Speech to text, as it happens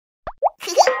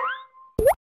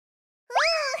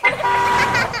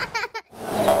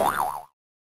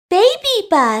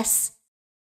BabyBus.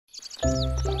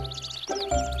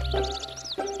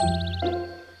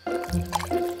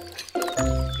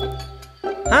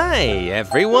 Hi,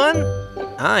 everyone.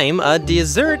 I'm a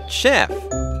dessert chef.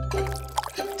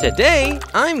 Today,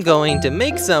 I'm going to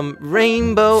make some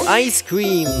rainbow ice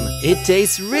cream. It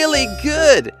tastes really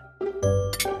good.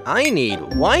 I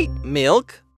need white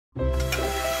milk,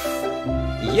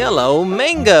 yellow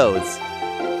mangoes,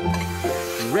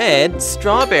 red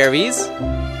strawberries,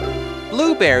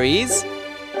 blueberries,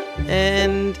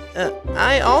 and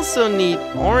I also need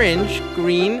orange,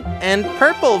 green, and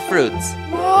purple fruits.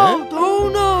 Wow,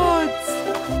 donuts!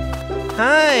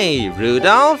 Hi,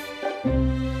 Rudolph.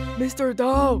 Mr.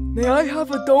 Dow, may I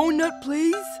have a donut,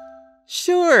 please?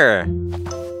 Sure.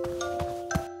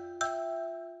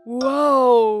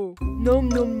 Wow! Nom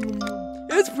nom nom nom.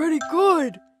 It's pretty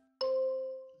good.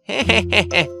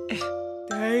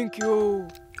 Thank you.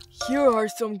 Here are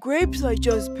some grapes I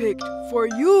just picked for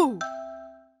you.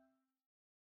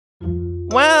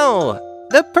 Wow,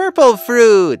 the purple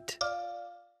fruit.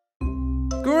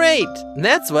 Great,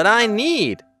 that's what I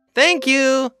need. Thank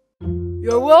you.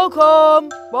 You're welcome.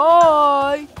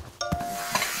 Bye.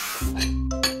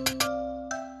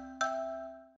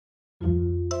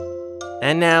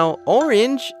 And now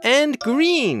orange and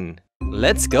green.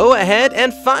 Let's go ahead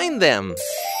and find them.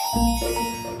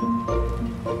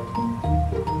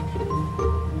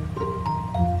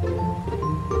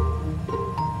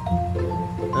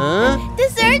 Huh?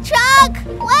 Dessert truck!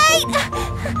 Wait!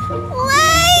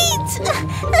 Wait!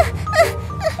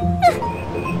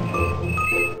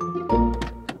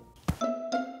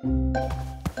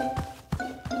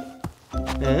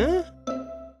 Huh?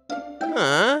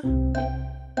 Huh?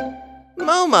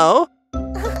 Momo?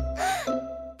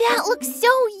 That looks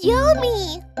so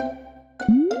yummy!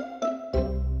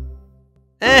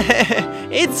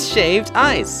 It's shaved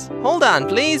ice. Hold on,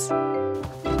 please.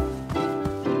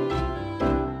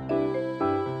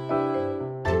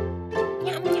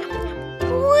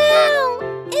 Wow!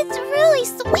 It's really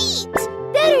sweet!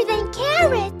 Better than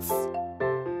carrots!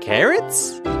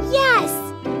 Carrots? Yes!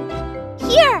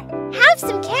 Here, have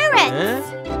some carrots!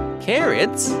 Huh?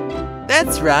 Carrots?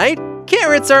 That's right.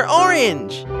 Carrots are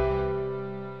orange.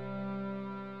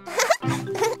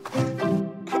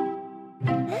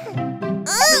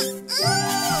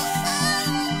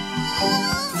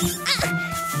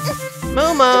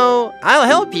 Momo, I'll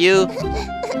help you.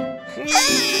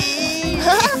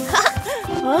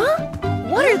 Huh?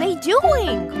 What are they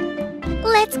doing?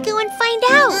 Let's go and find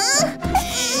out.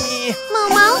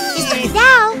 Momo, Mr.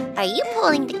 Dow, are you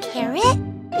pulling the carrot?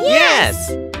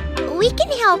 Yes. We can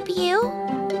help you.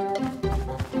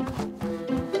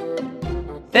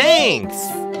 Thanks.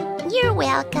 You're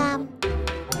welcome.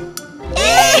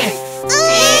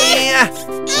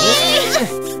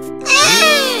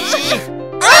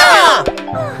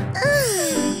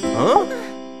 Huh?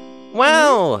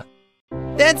 Wow!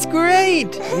 That's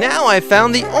great! Now I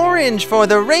found the orange for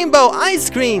the rainbow ice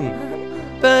cream.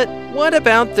 But what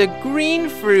about the green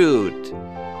fruit?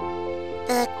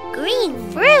 The green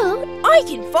fruit? I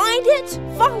can find it.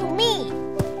 Follow me.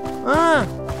 Ah.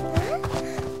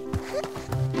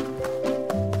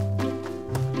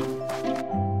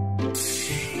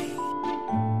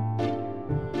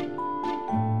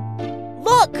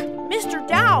 Look, Mr.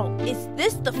 Dow, is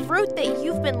this the fruit that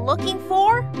you've been looking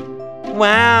for?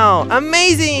 Wow!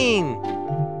 Amazing!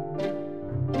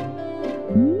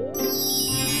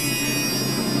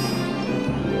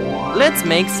 Let's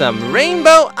make some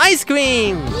rainbow ice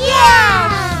cream! Yeah!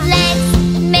 Let's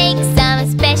make some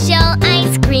special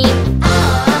ice cream.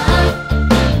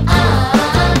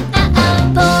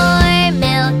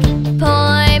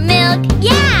 Pour milk,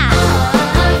 yeah!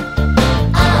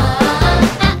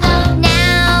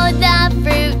 Now the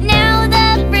fruit,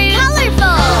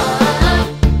 colorful!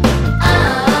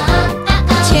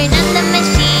 Turn on the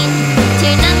machine.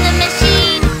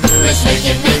 Let's make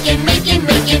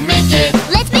it.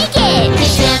 Let's make it!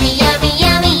 It's yummy, yummy,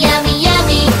 yummy, yummy,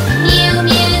 yummy. Mew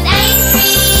Mew's ice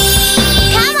cream.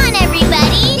 Come on,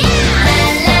 everybody! La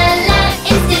la la,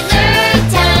 it's dessert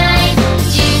time.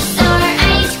 Juice or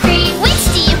ice cream, which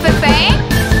do you prefer?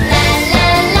 La la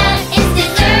la, it's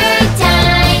dessert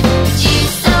time.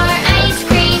 Juice or ice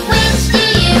cream, which do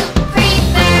you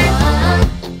prefer?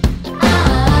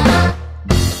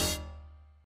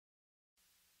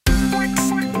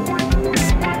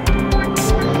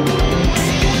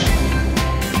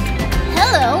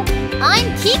 Hello, I'm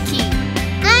Kiki.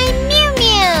 I'm Mew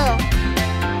Mew.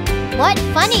 What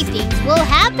funny things will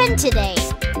happen today?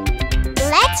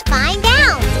 Let's find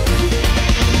out.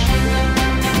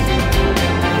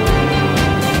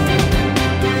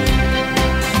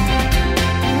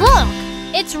 Look,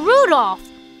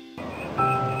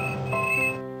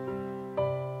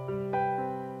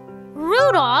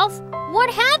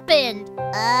 happened?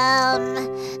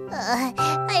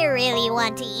 I really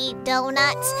want to eat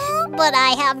donuts, but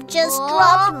I have just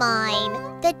dropped mine.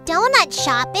 The donut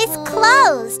shop is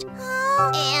closed,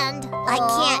 and I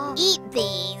can't eat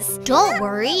these. Don't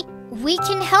worry, we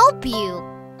can help you.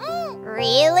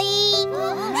 Really?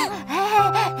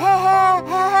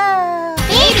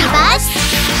 BabyBus,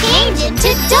 change into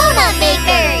donut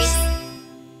makers!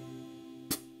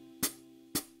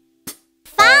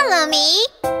 Follow me!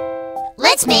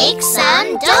 Let's make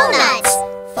some donuts!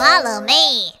 Follow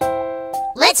me!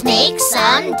 Let's make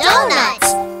some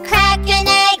donuts! Crack an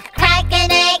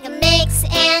egg, mix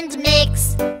and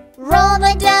mix. Roll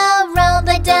the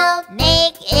dough,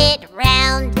 make it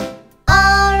round.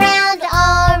 All round,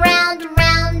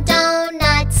 round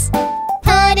donuts.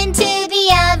 Put into the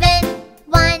oven,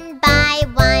 one by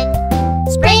one.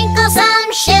 Sprinkle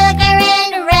some sugar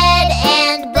in red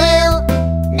and blue.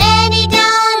 Many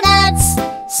donuts,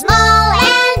 small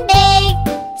and big.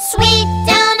 Sweet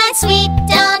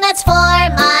donuts for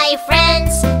my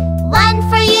friends. One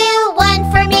for you, one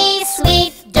for me,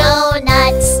 sweet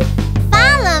donuts.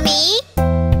 Follow me.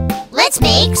 Let's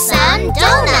make some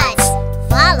donuts.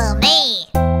 Follow me.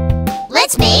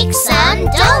 Let's make some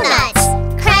donuts.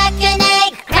 Crack an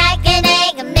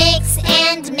egg, mix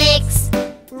and mix.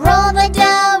 Roll the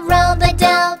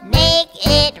dough, make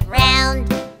it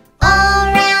round. All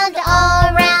round,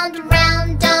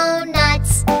 round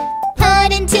donuts.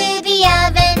 Put into the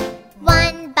oven,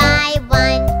 one by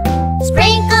one.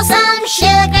 Sprinkle some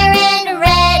sugar in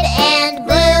red and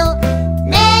blue.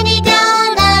 Many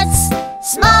donuts,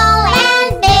 small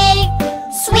and big.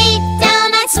 Sweet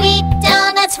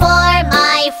donuts for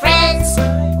my friends.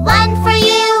 One for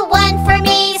you, one for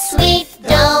me, sweet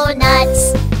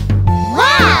donuts.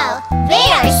 Wow,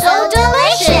 they are so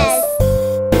delicious!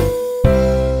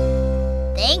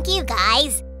 Thank you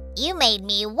guys. You made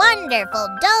me wonderful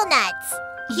donuts.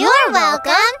 You're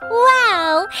welcome.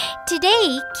 Wow!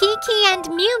 Today, Kiki and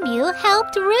Mew Mew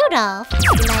helped Rudolph.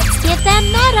 Let's give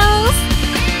them medals.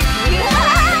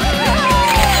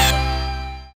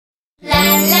 La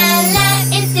la la,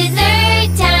 it's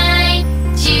dessert time.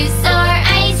 Juice or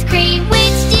ice cream,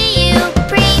 which do you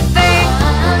prefer?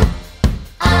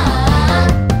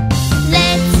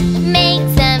 Let's make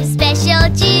some special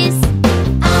juice.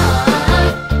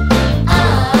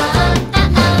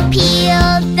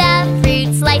 Peel the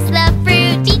fruit, slice the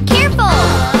fruit, be careful.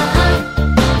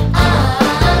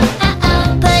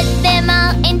 Put them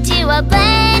all into a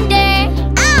blender.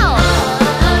 Ow!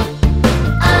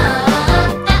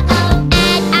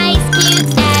 Add ice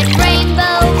cubes, add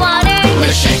rainbow water.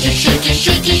 Let's shake it, shake it,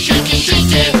 shake it, shake it,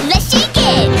 shake it. Let's shake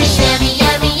it. It's yummy,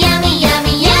 yummy, yummy,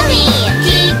 yummy, yummy.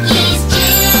 Kiki's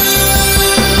juice,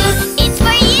 it's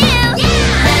for you.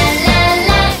 La la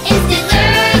la, it's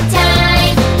dessert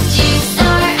time. Juice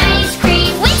or ice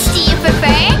cream, which do you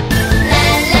prefer? La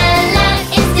la la,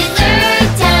 it's dessert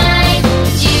time.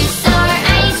 Juice or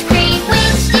ice cream,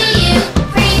 which do you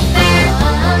prefer?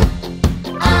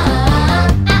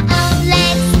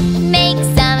 Let's make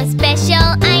some special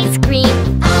ice cream.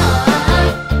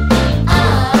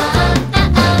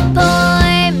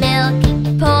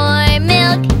 Pour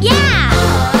milk, yeah!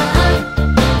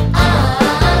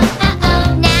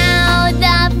 Now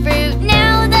the fruit,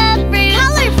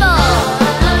 colorful!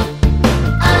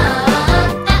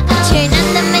 Turn on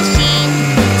the machine,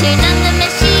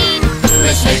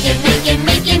 Let's make it, make it,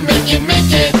 make it, make it,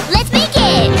 make it. let's make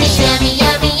it! It's yummy,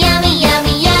 yummy, yummy,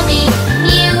 yummy, yummy.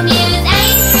 Mew Mew's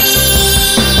ice cream!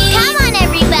 Come on,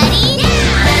 everybody!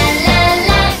 La la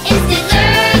la, it's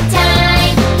dessert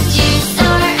time. Juice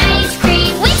or ice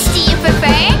cream, which do you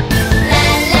prefer? La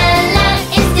la la,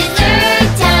 it's dessert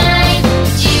time.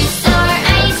 Juice or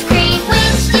ice cream,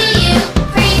 which do you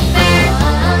prefer?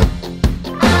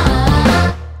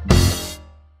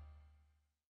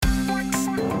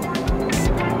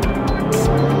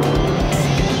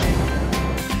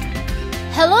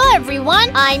 Hello everyone,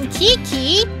 I'm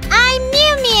Kiki. I'm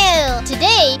Mew Mew.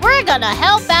 Today we're gonna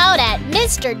help out at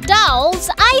Mr. Dowell's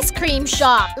ice cream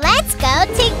shop. Let's go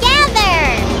together.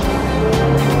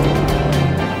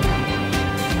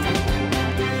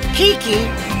 Kiki,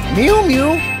 Mew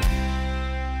Mew,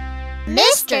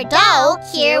 Mr. Dowell,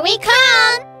 here we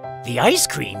come. the ice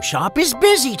cream shop is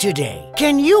busy today.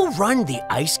 Can you run the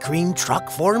ice cream truck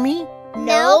for me?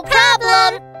 No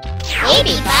problem.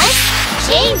 BabyBus,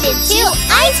 change into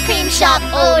ice cream shop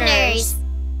owners.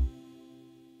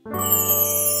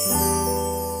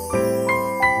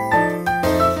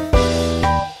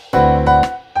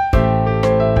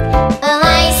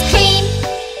 Ice cream,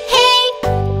 hey,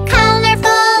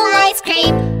 colorful ice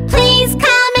cream. Please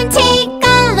come and take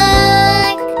a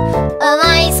look.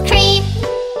 Ice cream,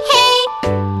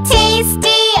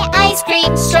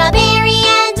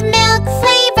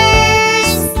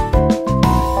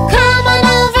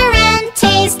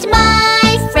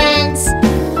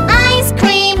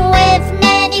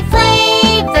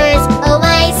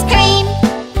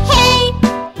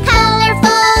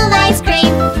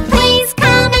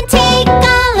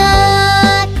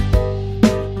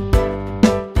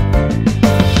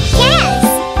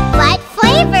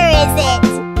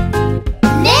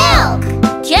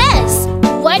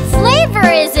 What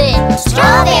flavor is it?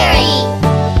 Strawberry.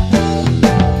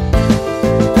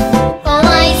 Oh,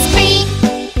 ice cream.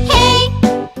 Hey,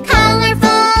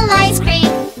 colorful ice cream.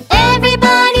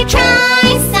 Everybody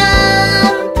try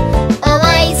some. Oh,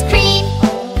 ice cream.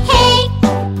 Hey,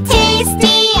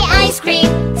 tasty ice cream.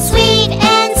 Sweet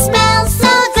and smells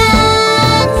so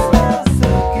good.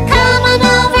 Come on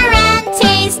over and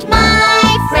taste,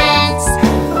 my friends.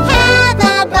 Have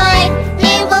a bite,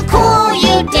 it will cool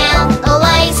you down. Oh,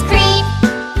 ice cream.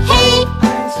 Hey,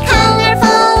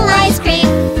 colorful ice cream.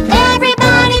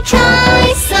 Everybody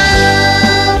try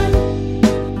some.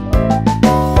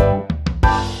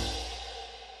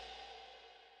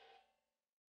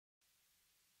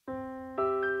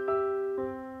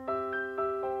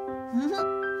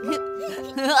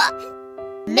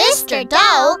 Mr.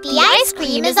 Doe, the ice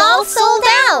cream is all sold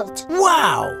out.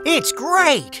 Wow, it's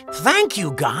great. Thank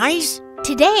you, guys.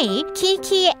 Today,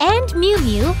 Kiki and Mew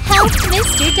Mew helped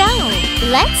Mr. Doe.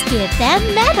 Let's give them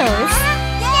medals.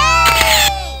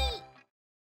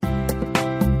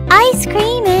 Ice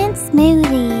cream and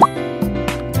smoothie.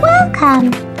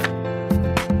 Welcome.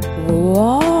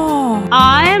 Wow.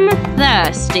 I'm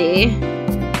thirsty.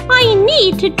 I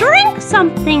need to drink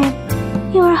something.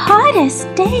 Your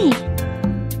hardest day.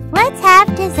 Let's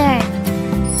have dessert.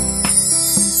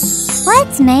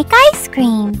 Let's make ice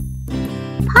cream.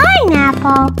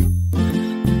 Pineapple.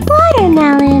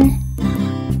 Watermelon.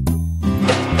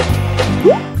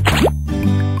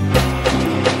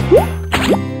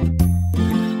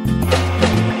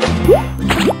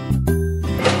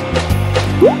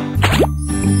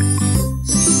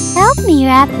 Help me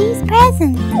wrap these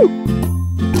presents.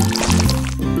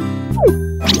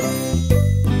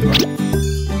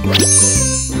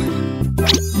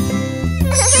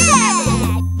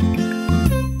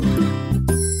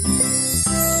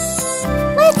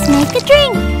 Let's make a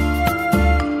drink.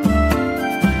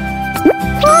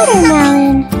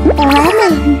 Watermelon,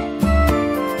 lemon,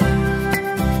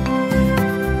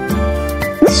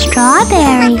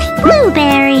 strawberry,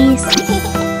 blueberries.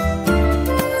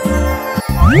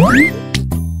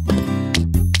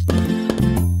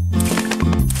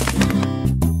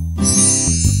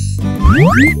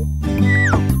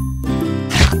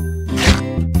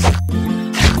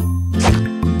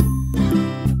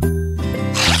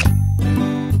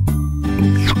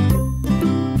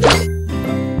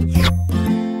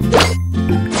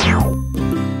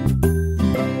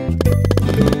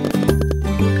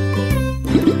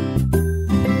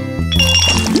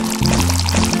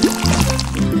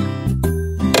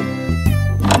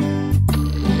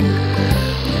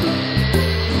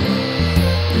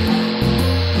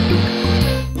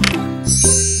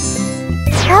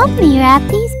 Help me wrap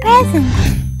these presents.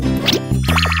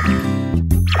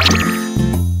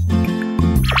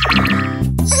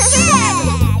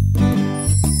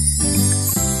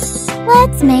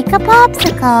 Let's make a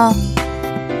popsicle.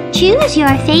 Choose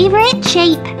your favorite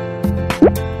shape.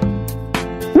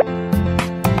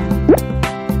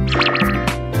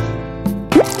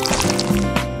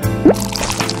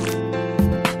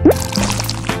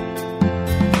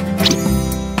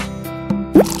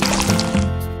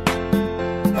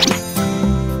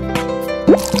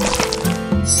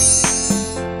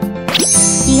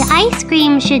 The ice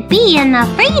cream should be in the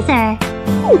freezer.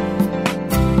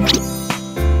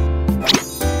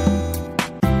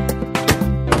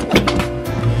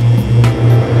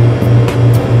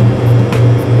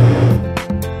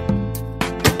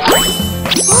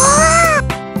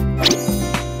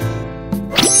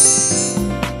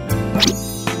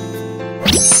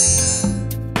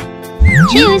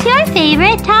 Choose your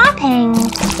favorite topping.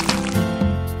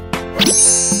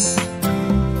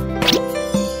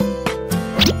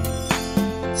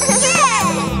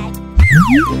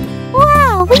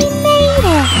 Wow, we made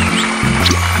it!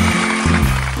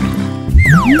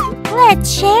 Let's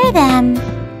share them.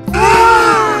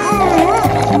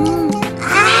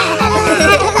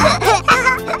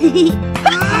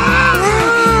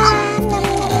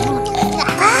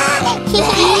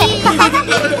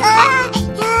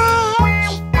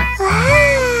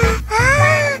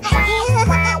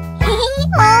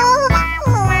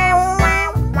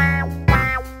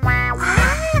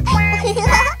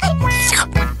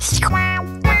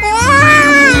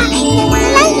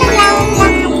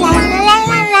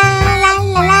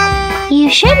 You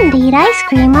shouldn't eat ice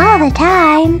cream all the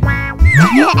time.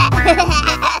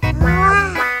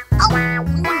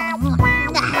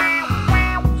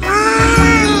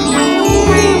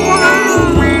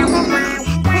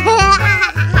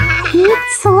 Eat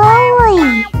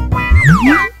slowly.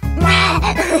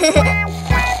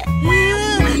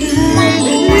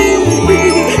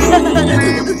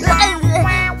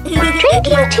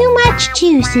 Drinking Too much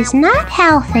juice is not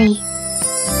healthy.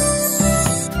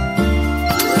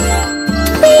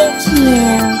 Thank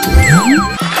you.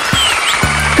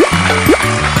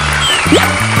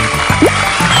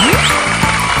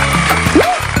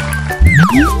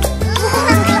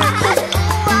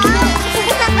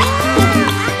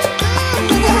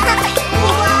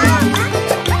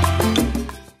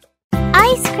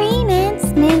 Ice cream and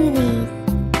smoothies.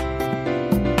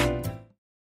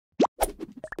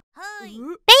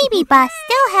 BabyBus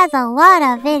still has a lot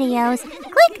of videos.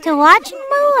 Click to watch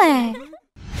more.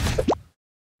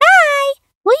 Hi!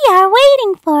 We are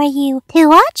waiting for you. To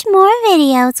watch more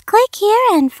videos, click here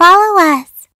and follow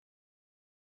us.